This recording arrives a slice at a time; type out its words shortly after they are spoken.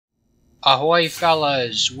Ahoy,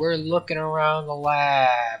 fellas! We're looking around the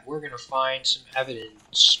lab. We're gonna find some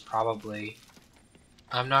evidence, probably.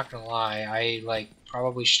 I'm not gonna lie, I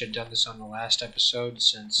probably should have done this on the last episode,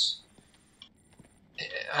 since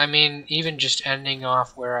I mean, even just ending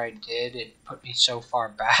off where I did, it put me so far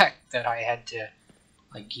back that I had to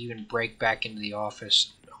even break back into the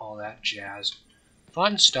office and all that jazz.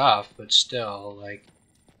 Fun stuff, but still, I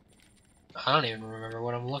don't even remember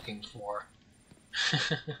what I'm looking for.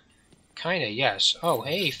 Kinda, yes. Oh,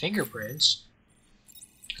 hey, fingerprints.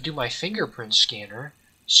 Do my fingerprint scanner.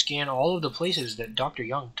 Scan all of the places that Dr.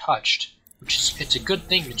 Young touched. It's a good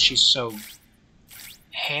thing that she's so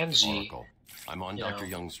handsy. Oracle, I'm on Dr.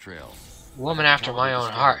 Young's trail. Woman after my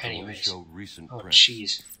own heart, anyways. Oh,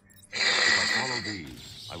 jeez. If I follow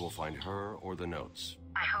these, I will find her or the notes.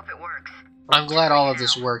 I hope it works. I'm glad all of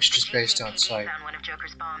this works just based on sight. Found one of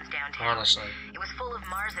Joker's bombs downtown. Honestly. It was full of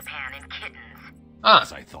marzipan and kittens. Ah.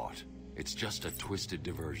 As I thought, it's just a twisted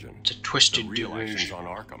diversion. It's a twisted the real diversion. action's on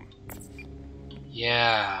Arkham.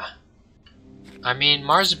 Yeah. I mean,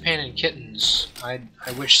 marzipan and kittens. I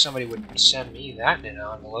wish somebody would send me that in an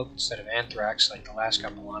envelope instead of anthrax like the last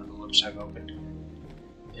couple envelopes I've opened.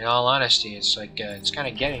 In all honesty, it's it's kind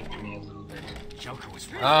of getting to me a little bit.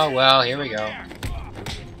 Oh well, here we go.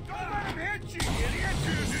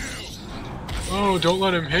 Oh, don't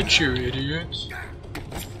let him hit you, idiots.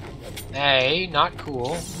 Hey, not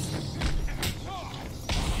cool.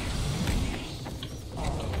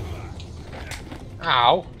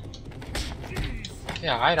 Ow.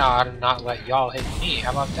 Yeah, I ought to not let y'all hit me.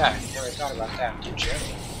 How about that? You never thought about that, did you?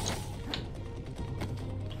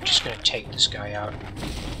 I'm just gonna take this guy out.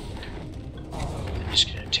 I'm just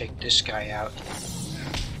gonna take this guy out.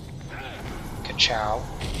 Ka-chow.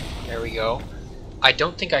 There we go. I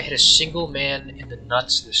don't think I hit a single man in the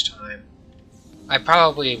nuts this time. I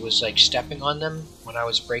probably was stepping on them when I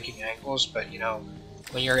was breaking ankles, but you know,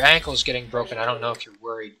 when your ankle's getting broken, I don't know if you're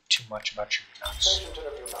worried too much about your nuts.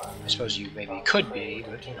 I suppose you maybe could be,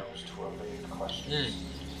 but you know.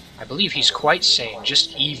 I believe he's quite sane,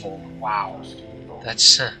 just evil. Wow.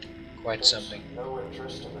 That's quite something. Oh,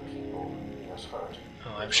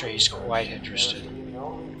 I'm sure he's quite interested.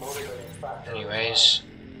 Anyways,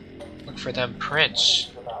 look for them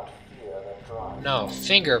prints. No,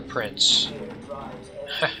 fingerprints.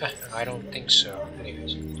 I don't think so.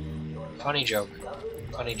 Anyways, funny joke.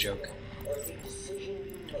 Funny joke.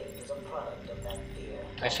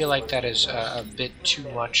 I feel like that is a bit too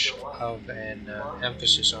much of an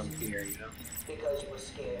emphasis on fear, you know?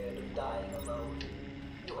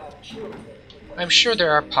 I'm sure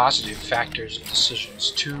there are positive factors and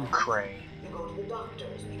decisions to Crane.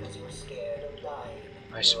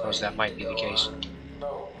 I suppose that might be the case.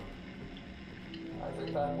 No. I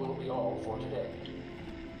think that will be all for today.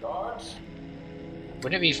 Guards?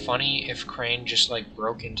 Wouldn't it be funny if Crane just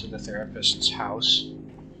broke into the therapist's house?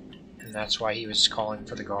 And that's why he was calling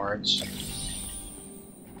for the guards?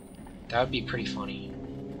 That would be pretty funny.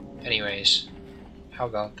 Anyways, how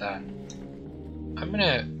about that?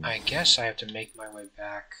 I guess I have to make my way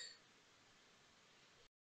back.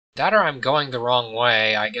 That or I'm going the wrong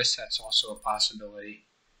way. I guess that's also a possibility.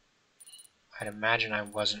 I'd imagine I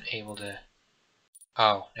wasn't able to...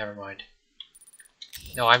 Oh, never mind.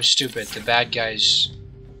 No, I'm stupid. The bad guys...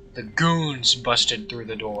 The goons busted through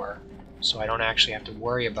the door. So I don't actually have to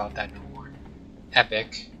worry about that no more.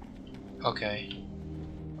 Epic. Okay.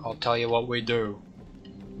 I'll tell you what we do.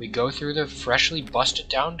 We go through the freshly busted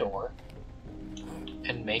down door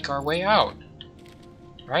and make our way out.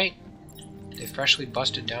 Right? They freshly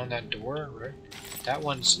busted down that door, right? That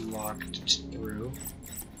one's locked through.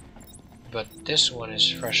 But this one is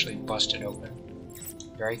freshly busted open.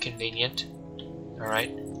 Very convenient.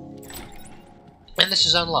 Alright. And this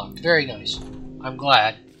is unlocked. Very nice. I'm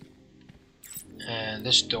glad. And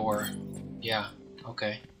this door. Yeah,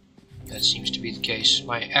 okay. That seems to be the case.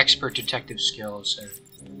 My expert detective skills.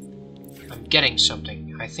 I'm getting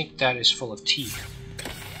something. I think that is full of teeth.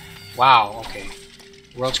 Wow, okay.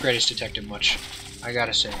 World's greatest detective much. I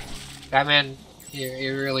gotta say. Batman, it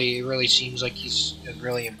really seems like he's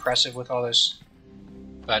really impressive with all this.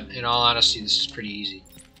 But in all honesty, this is pretty easy.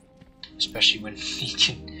 Especially when he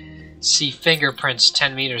can see fingerprints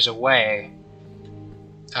 10 meters away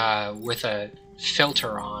with a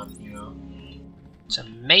filter on, you know. It's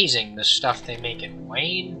amazing the stuff they make in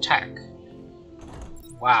Wayne Tech.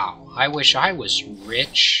 Wow, I wish I was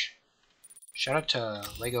rich. Shout out to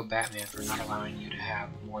Lego Batman for not allowing you to have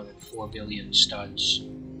more than 4 billion studs.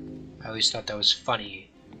 I always thought that was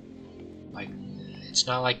funny. It's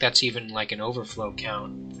not like that's even an overflow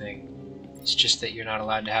count thing. It's just that you're not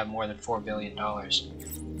allowed to have more than $4 billion.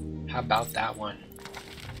 How about that one?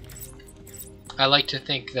 I like to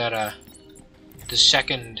think that the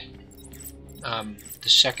second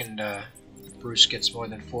Bruce gets more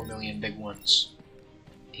than 4 million big ones,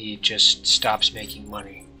 he just stops making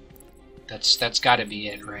money. That's got to be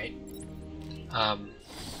it, right?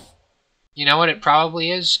 You know what it probably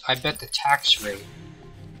is? I bet the tax rate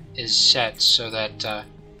is set so that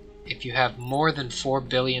if you have more than $4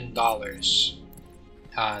 billion,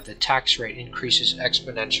 the tax rate increases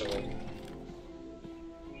exponentially.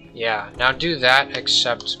 Yeah, now do that,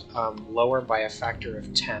 except lower by a factor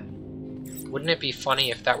of 10. Wouldn't it be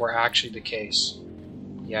funny if that were actually the case?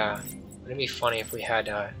 Yeah, wouldn't it be funny if we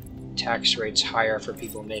had tax rates higher for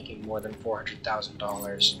people making more than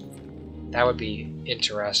 $400,000? That would be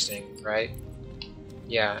interesting, right?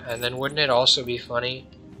 Yeah, and then wouldn't it also be funny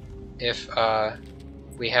if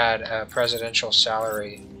we had a presidential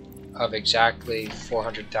salary of exactly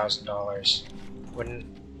 $400,000?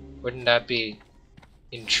 Wouldn't that be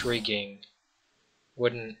intriguing?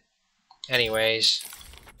 Wouldn't? Anyways,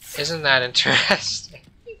 isn't that interesting?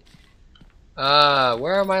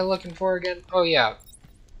 Where am I looking for again? Oh yeah,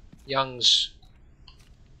 Young's.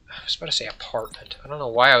 I was about to say apartment. I don't know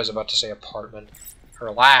why I was about to say apartment.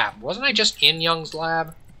 Her lab. Wasn't I just in Young's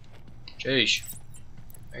lab? Jeez.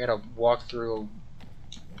 I gotta walk through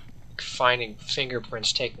finding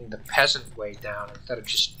fingerprints, taking the peasant way down instead of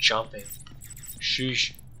just jumping.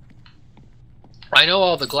 Sheesh. I know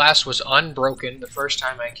all the glass was unbroken the first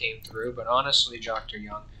time I came through, but honestly, Dr.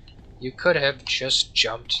 Young, you could have just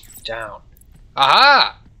jumped down.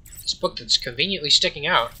 Aha! This book that's conveniently sticking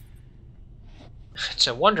out. It's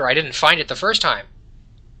a wonder I didn't find it the first time.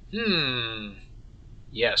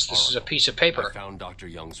 Yes, this is a piece of paper. I found Dr.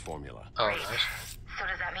 Young's formula. Oh, nice. So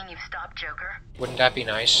does that mean you've stopped Joker? Wouldn't that be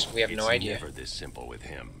nice? We have no idea. It's never this simple with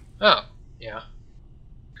him. Oh, yeah.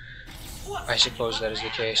 I suppose that is the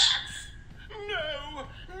case. No,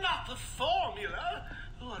 not the formula.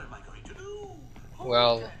 What am I going to do?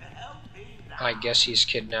 Well, I guess he's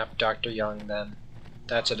kidnapped Dr. Young then.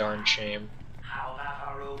 That's a darn shame. How about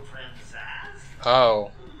our old friend Zaz?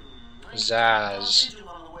 Oh. Zaz.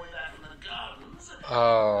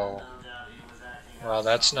 Oh. Well,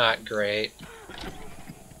 that's not great.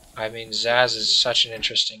 I mean, Zaz is such an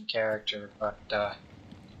interesting character, but,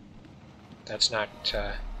 that's not,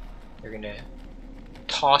 you're gonna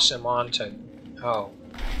toss him on to... Oh.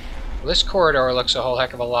 Well, this corridor looks a whole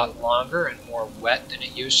heck of a lot longer and more wet than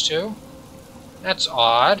it used to. That's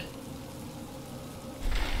odd.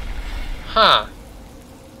 Huh.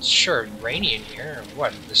 It's sure rainy in here.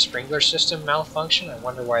 What, the sprinkler system malfunction? I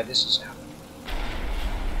wonder why this is happening.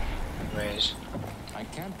 Anyways. I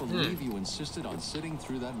can't believe you insisted on sitting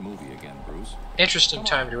through that movie again, Bruce. Interesting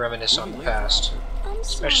time to reminisce on the past.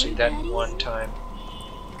 Especially that one time.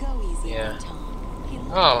 Yeah.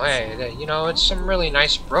 Oh, hey, you know, it's some really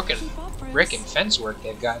nice brick and fence work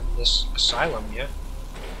they've got in this asylum, yeah.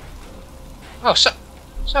 Oh,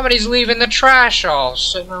 somebody's leaving the trash all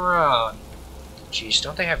sitting around. Jeez,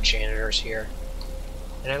 don't they have janitors here?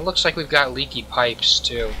 And it looks like we've got leaky pipes,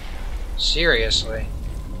 too. Seriously.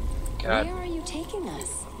 God. Where are you taking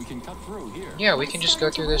us? We can cut through here. Yeah, we can just go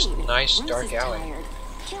through this nice dark alley. Tired.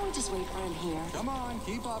 Can't we just wait for him here? Come on,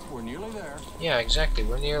 keep up. We're nearly there. Yeah, exactly.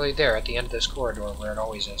 We're nearly there at the end of this corridor where it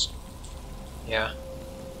always is. Yeah.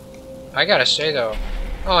 I gotta say, though...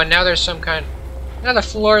 Oh, and now there's some kind... Now the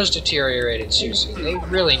floor is deteriorated, seriously. They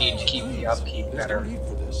really need to keep the upkeep better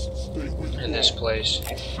in this place.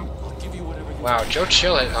 Wow, Joe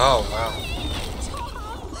Chill it. Oh, wow.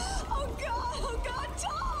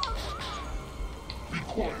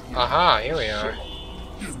 Aha, here we are.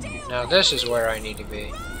 Now this is where I need to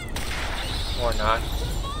be. Or not.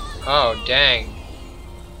 Oh, dang.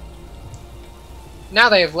 Now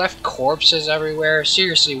they have left corpses everywhere.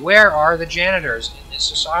 Seriously, where are the janitors in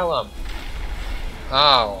this asylum?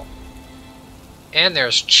 Oh. And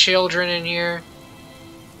there's children in here.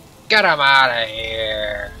 Get them out of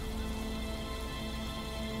here.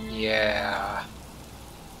 Yeah.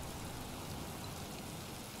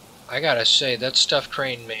 I gotta say, that stuff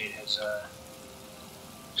Crane made has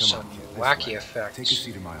some wacky effects. Take a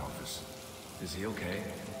seat in my office. Is he okay?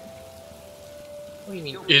 What do you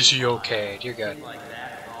mean, is he okay? Dear God. Like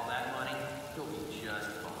that, with all that money, he'll be just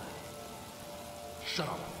fine. Shut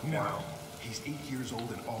up, now. He's 8 years old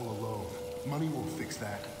and all alone. Money won't fix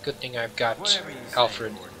that. Good thing I've got Whatever you say,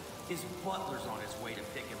 Alfred. Gordon. His butler's on his way to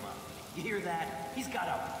pick him up. You hear that? He's got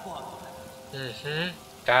a butler. Mm-hmm.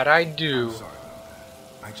 That I do. I'm sorry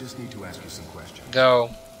about that. I just need to ask you some questions. Though,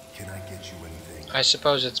 Can I get you anything? I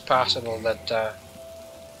suppose it's possible that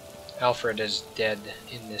Alfred is dead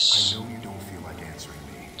in this. I know you don't feel like answering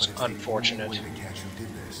me, but it's unfortunate. the only way to catch who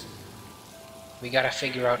did this. We gotta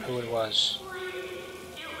figure out who it was.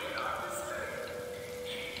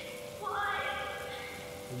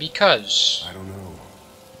 Because. I don't know.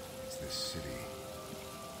 It's this city.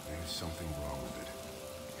 There's something wrong with it.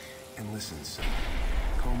 And listen, son.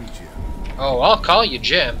 Call me Jim. Oh, I'll call you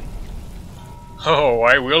Jim. Oh,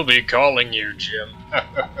 I will be calling you Jim.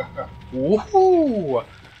 Woohoo!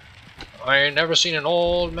 I ain't never seen an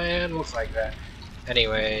old man look like that.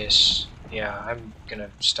 Anyways, yeah, I'm gonna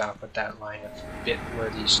stop with that line of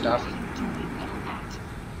bit-worthy stuff.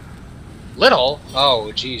 Little?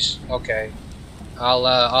 Oh, jeez. Okay.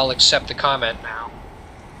 I'll accept the comment now.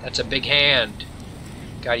 That's a big hand.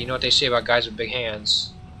 God, you know what they say about guys with big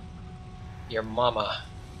hands? Your mama.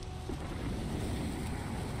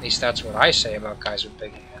 At least that's what I say about guys with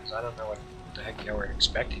big hands. I don't know what the heck you were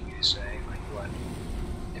expecting me to say. Like, what?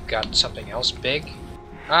 They've got something else big?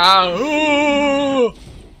 Ah! Ooh!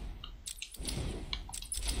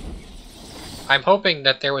 I'm hoping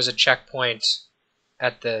that there was a checkpoint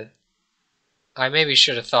at the... I maybe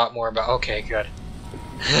should have thought more about... Okay, good.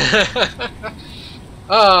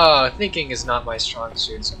 Oh, thinking is not my strong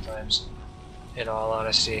suit sometimes, in all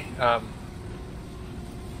honesty. God,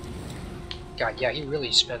 yeah, he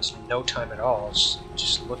really spends no time at all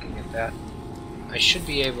just looking at that. I should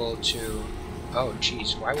be able to... Oh,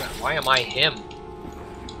 jeez, why am I him?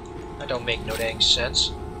 That don't make no dang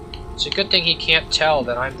sense. It's a good thing he can't tell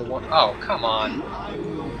that I'm the one... Oh, come on.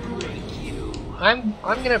 I'm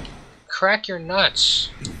gonna crack your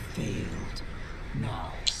nuts.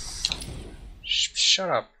 Shut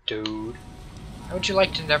up, dude. How would you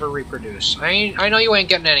like to never reproduce? I know you ain't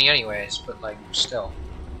getting any anyways, but like, still.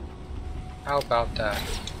 How about that?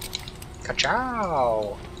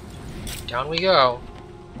 Ka-chow! Down we go.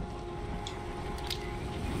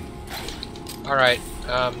 Alright,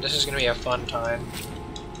 this is gonna be a fun time.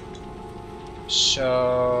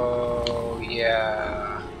 So,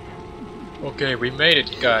 yeah. Okay, we made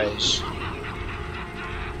it, guys.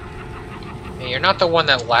 Hey, you're not the one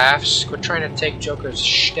that laughs. Quit trying to take Joker's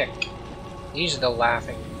shtick. He's the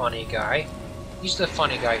laughing, funny guy. He's the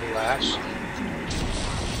funny guy who laughs.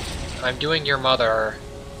 I'm doing your mother.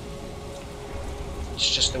 It's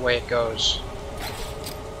just the way it goes.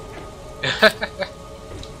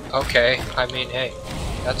 Okay, I mean, hey,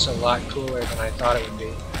 that's a lot cooler than I thought it would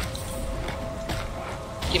be.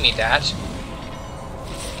 Give me that.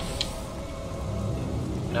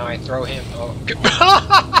 Now I throw him. Oh,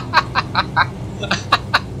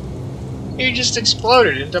 he just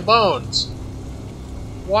exploded into bones.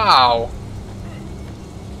 Wow.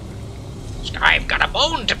 I've got a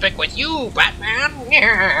bone to pick with you, Batman!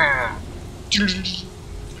 Yeah!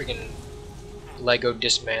 Freaking Lego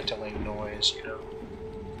dismantling noise, you know?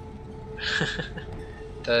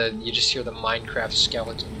 You just hear the Minecraft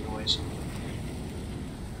skeleton noise.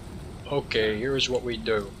 Okay, here's what we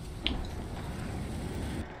do.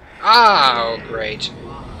 Oh, great.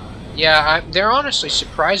 Yeah, they're honestly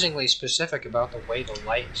surprisingly specific about the way the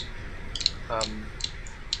light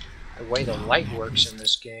works in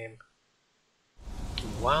this game.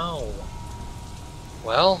 Wow.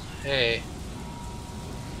 Well, hey.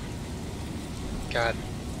 God.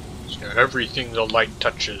 So everything the light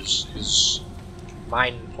touches is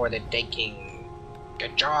mine for the taking.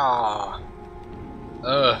 Good job.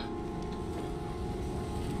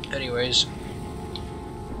 Anyways.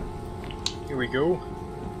 Here we go.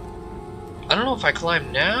 I don't know if I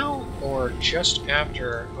climb now or just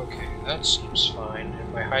after. Okay, that seems fine.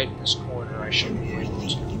 If I hide in this corner, I should be able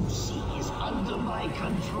to.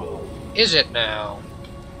 Is it now?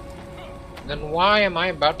 Then why am I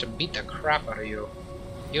about to beat the crap out of you?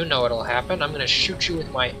 You know what'll happen. I'm gonna shoot you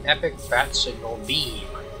with my epic bat signal beam.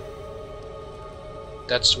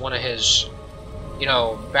 That's one of his, you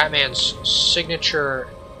know, Batman's signature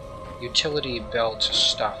utility belt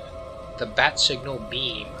stuff. The bat signal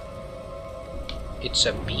beam. It's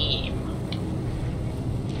a beam.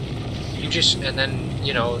 You just, and then,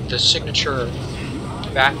 you know, the signature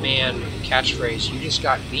Batman catchphrase, you just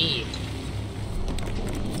got beam.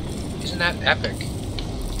 Isn't that epic?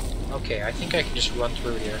 Okay, I think I can just run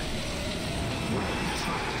through here.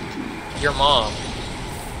 Your mom.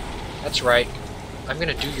 That's right. I'm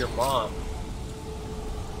gonna do your mom.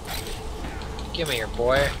 Give me your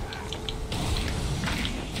boy.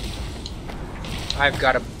 I've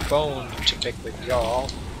got a bone to pick with y'all.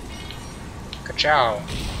 Ka-chow.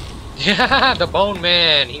 Yeah, the Bone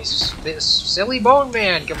Man! He's this silly Bone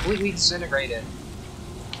Man, completely disintegrated.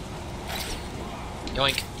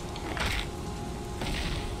 Yoink.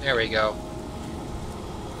 There we go.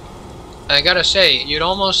 I gotta say, you'd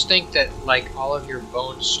almost think that, like, all of your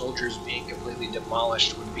bone soldiers being completely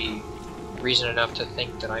demolished would be reason enough to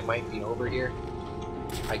think that I might be over here.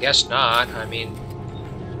 I guess not. I mean,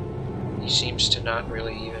 He seems to not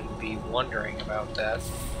really even be wondering about that.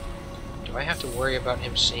 Do I have to worry about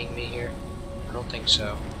him seeing me here? I don't think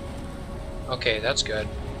so. Okay, that's good.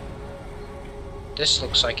 This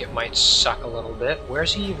looks like it might suck a little bit.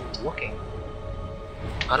 Where's he even looking?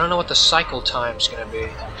 I don't know what the cycle time's gonna be.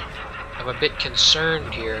 I'm a bit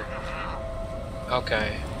concerned here.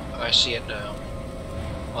 Okay, I see it now.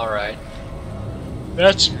 Alright.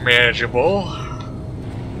 That's manageable.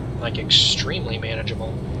 Like, extremely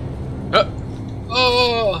manageable.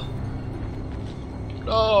 Oh!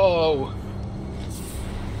 No!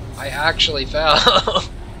 I actually fell.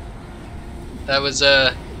 That was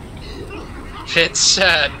a bit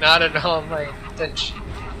sad, not at all my intention.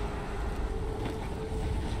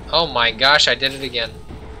 Oh my gosh, I did it again.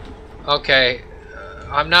 Okay,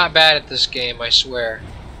 I'm not bad at this game, I swear.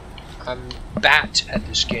 I'm bat at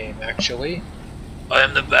this game, actually. I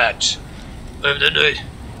am the bat. I am the knight.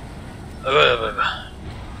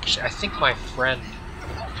 I think my friend,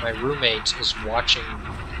 my roommate, is watching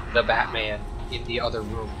the Batman in the other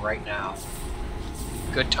room right now.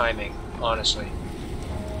 Good timing, honestly.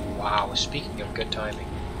 Wow, speaking of good timing.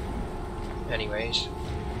 Anyways.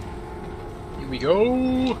 Here we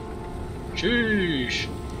go! Sheesh!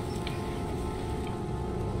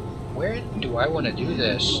 Where do I want to do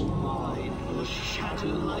this?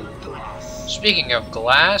 Speaking of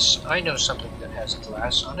glass, I know something that has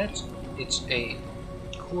glass on it. It's a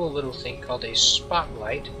cool little thing called a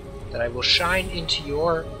spotlight that I will shine into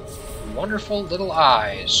your wonderful little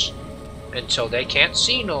eyes until they can't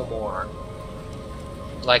see no more.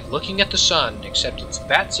 Like looking at the sun, except it's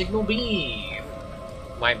bat signal beam.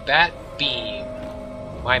 My bat beam.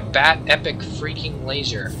 My bat epic freaking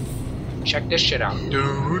laser. Check this shit out,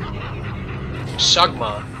 dude.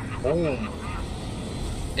 Sugma. Boom.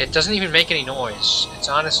 It doesn't even make any noise. It's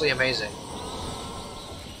honestly amazing.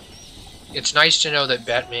 It's nice to know that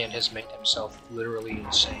Batman has made himself literally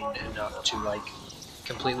insane enough to, like,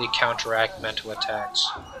 completely counteract mental attacks.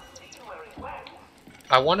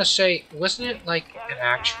 I want to say, wasn't it, like, an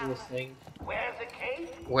actual thing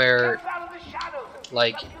where,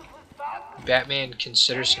 like, Batman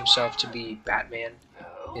considers himself to be Batman?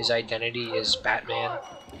 His identity is Batman?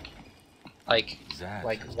 Like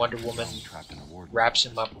Wonder Woman wraps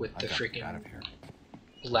him up with the freaking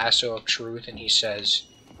lasso of truth and he says,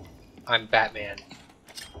 I'm Batman.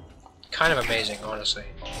 Kind of amazing, honestly.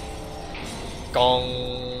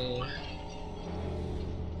 Gong.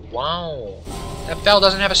 Wow. That bell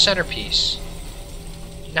doesn't have a centerpiece.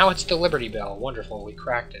 Now it's the Liberty Bell. Wonderful, we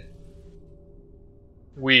cracked it.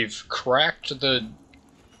 We've cracked the...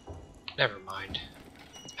 Never mind.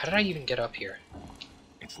 How did I even get up here?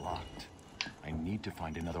 It's locked. I need to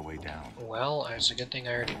find another way down. Well, it's a good thing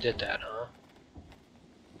I already did that, huh?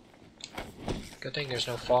 Good thing there's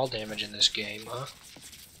no fall damage in this game, huh?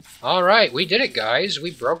 Alright, we did it, guys.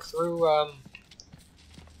 We broke through,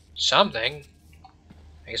 something.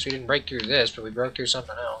 I guess we didn't break through this, but we broke through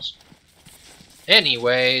something else.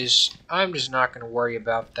 Anyways, I'm just not going to worry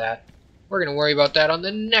about that. We're going to worry about that on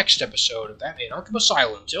the next episode of Batman Arkham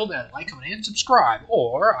Asylum. Till then, like, comment, and subscribe,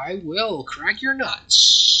 or I will crack your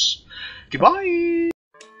nuts. Goodbye!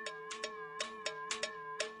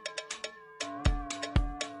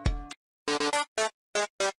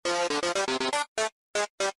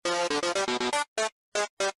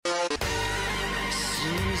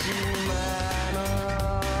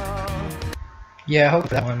 Yeah, I hope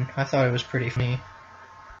that one. I thought it was pretty funny.